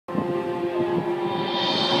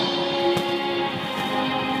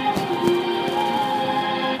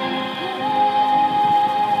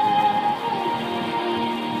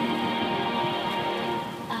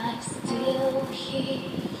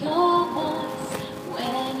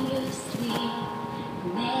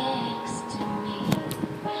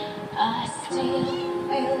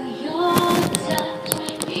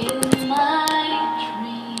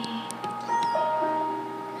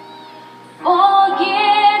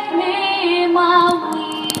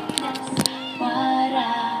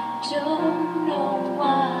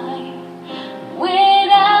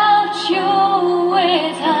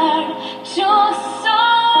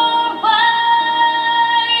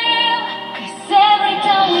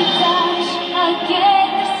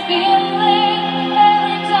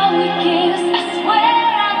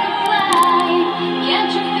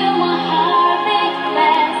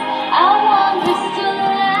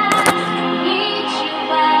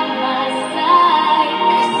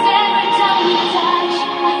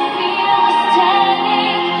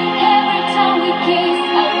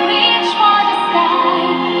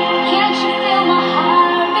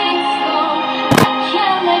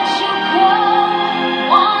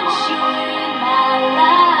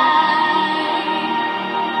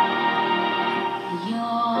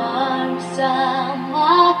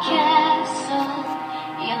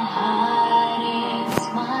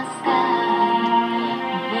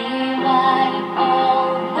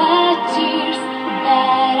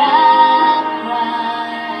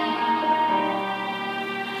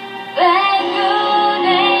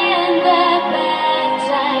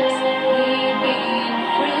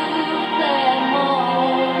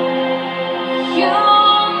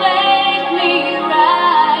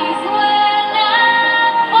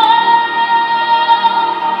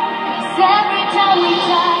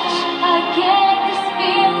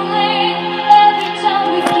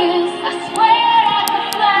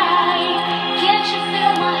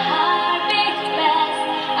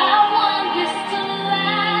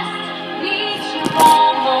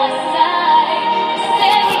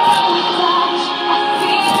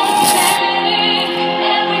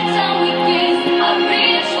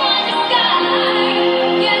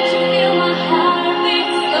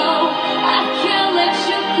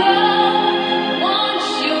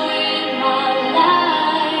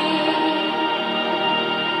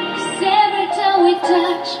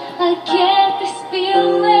touch, I get this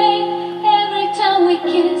feeling. Every time we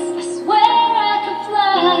kiss, I swear I could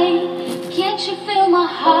fly. Can't you feel my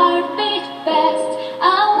heart beat fast?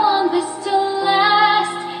 I want this to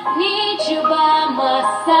last. Need you by my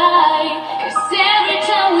side. 'Cause every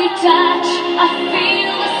time we touch, I feel